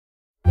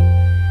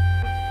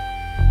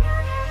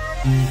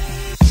My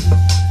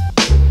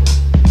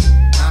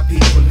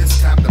people,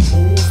 it's time to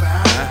move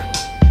out.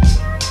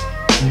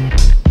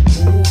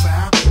 Move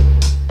out.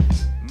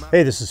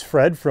 Hey, this is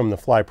Fred from the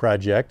Fly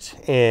Project,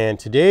 and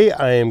today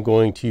I am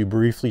going to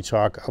briefly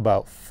talk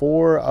about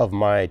 4 of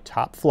my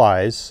top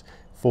flies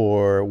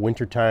for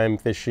wintertime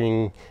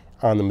fishing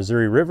on the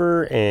Missouri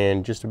River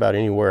and just about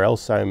anywhere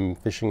else I'm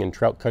fishing in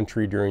trout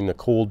country during the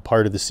cold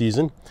part of the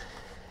season.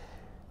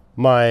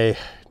 My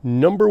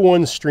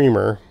 #1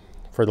 streamer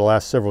for the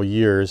last several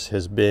years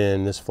has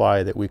been this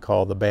fly that we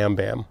call the Bam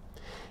Bam.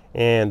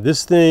 And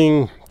this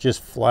thing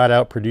just flat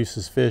out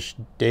produces fish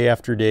day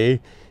after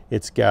day.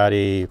 It's got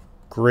a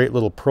great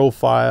little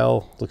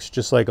profile, looks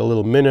just like a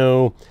little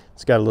minnow.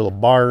 It's got a little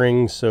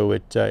barring, so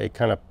it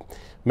kind of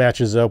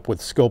matches up with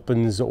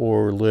sculpins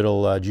or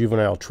little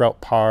juvenile trout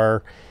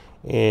parr.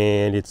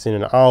 And it's in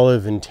an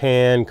olive and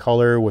tan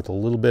color with a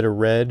little bit of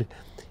red.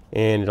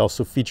 And it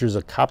also features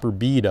a copper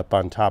bead up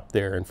on top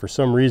there. And for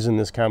some reason,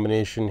 this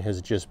combination has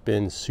just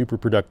been super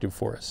productive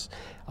for us.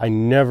 I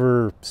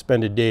never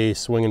spend a day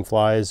swinging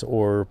flies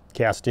or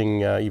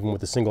casting even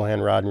with a single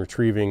hand rod and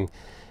retrieving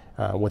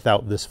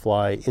without this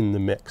fly in the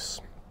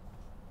mix.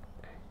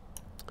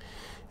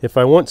 If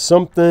I want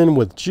something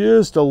with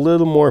just a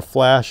little more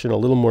flash and a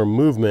little more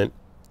movement,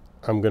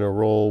 I'm gonna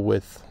roll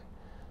with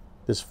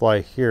this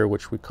fly here,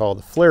 which we call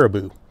the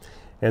Flaraboo.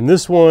 And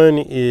this one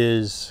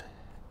is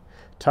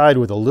tied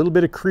with a little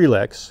bit of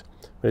Krelex.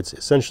 It's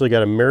essentially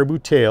got a marabou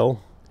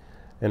tail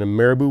and a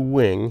marabou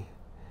wing,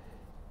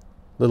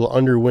 little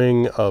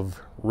underwing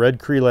of red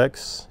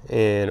Krelex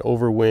and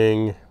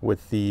overwing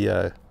with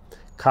the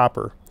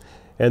copper.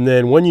 And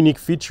then one unique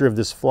feature of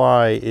this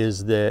fly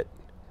is that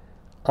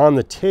on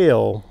the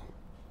tail,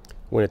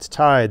 when it's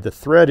tied, the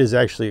thread is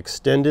actually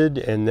extended,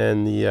 and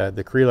then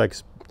the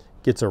Krelex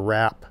gets a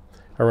wrap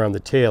around the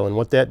tail. And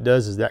what that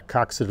does is that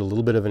cocks it a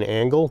little bit of an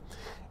angle.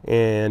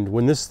 And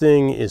when this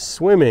thing is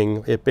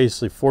swimming, it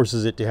basically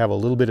forces it to have a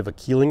little bit of a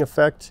keeling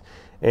effect,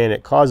 and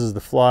it causes the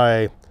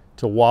fly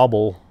to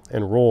wobble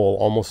and roll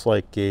almost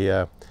like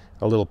a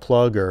little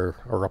plug or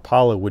a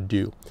pala would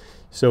do.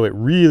 So it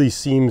really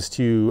seems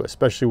to,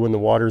 especially when the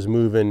water's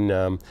moving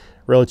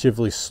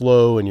relatively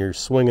slow and you're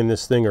swinging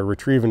this thing or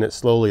retrieving it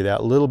slowly,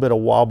 that little bit of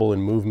wobble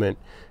and movement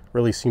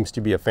really seems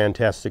to be a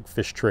fantastic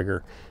fish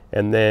trigger.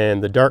 And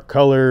then the dark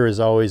color is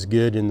always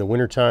good in the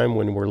wintertime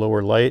when we're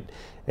lower light,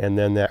 and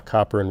then that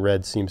copper and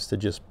red seems to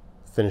just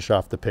finish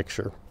off the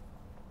picture.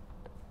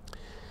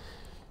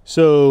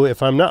 So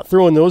if I'm not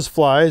throwing those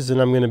flies and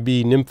I'm going to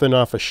be nymphing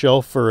off a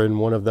shelf or in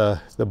one of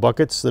the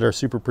buckets that are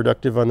super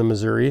productive on the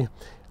Missouri,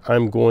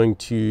 I'm going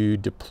to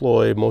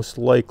deploy most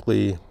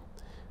likely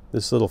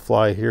this little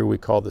fly here we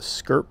call the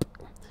Skirp.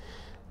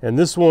 And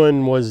this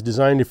one was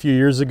designed a few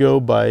years ago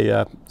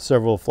by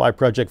several Fly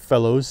Project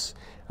fellows.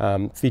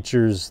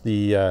 Features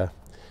the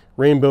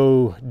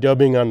rainbow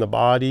dubbing on the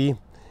body,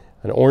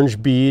 an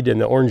orange bead, and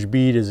the orange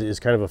bead is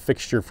kind of a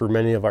fixture for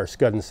many of our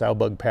scud and sow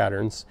bug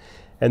patterns.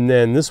 And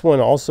then this one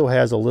also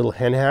has a little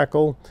hen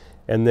hackle,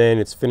 and then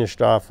it's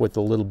finished off with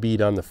a little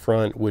bead on the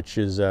front, which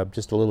is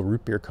just a little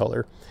root beer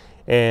color.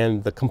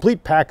 And the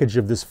complete package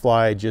of this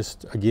fly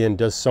just, again,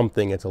 does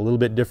something. It's a little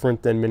bit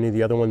different than many of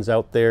the other ones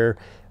out there.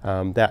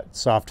 That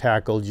soft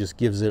hackle just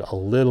gives it a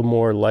little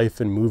more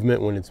life and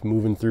movement when it's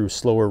moving through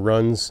slower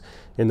runs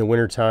in the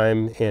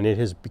wintertime. And it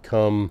has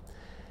become,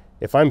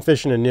 if I'm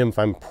fishing a nymph,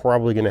 I'm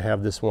probably going to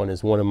have this one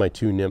as one of my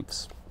 2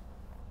 nymphs.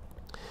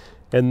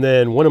 And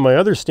then one of my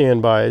other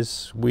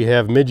standbys, we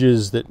have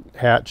midges that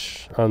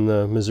hatch on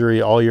the Missouri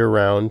all year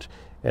round.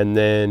 And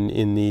then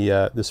in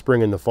the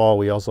spring and the fall,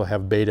 we also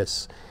have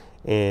betas.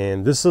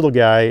 And this little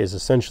guy is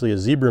essentially a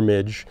zebra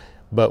midge,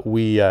 but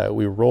we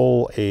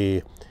roll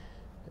a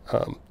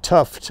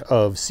tuft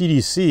of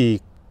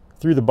CDC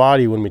through the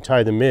body when we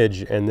tie the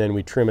midge, and then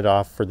we trim it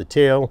off for the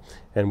tail,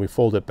 and we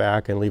fold it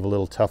back and leave a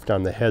little tuft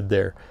on the head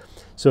there.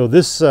 So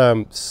this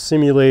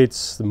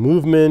simulates the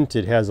movement.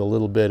 It has a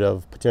little bit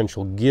of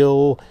potential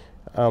gill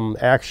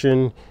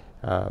action.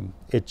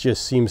 It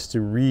just seems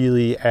to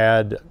really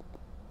add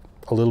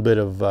a little bit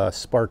of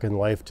spark and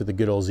life to the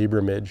good old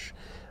zebra midge.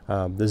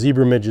 The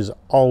zebra midge is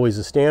always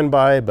a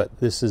standby, but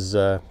this is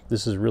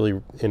really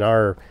in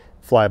our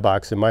fly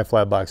box, in my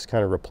fly box,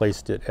 kind of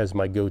replaced it as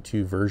my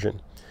go-to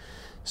version.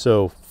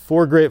 So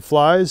 4 great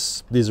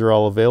flies. These are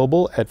all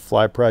available at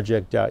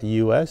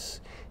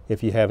flyproject.us.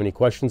 If you have any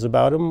questions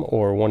about them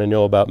or want to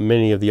know about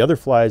many of the other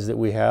flies that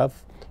we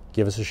have,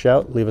 give us a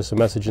shout, leave us a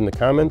message in the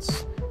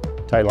comments.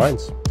 Tight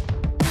lines.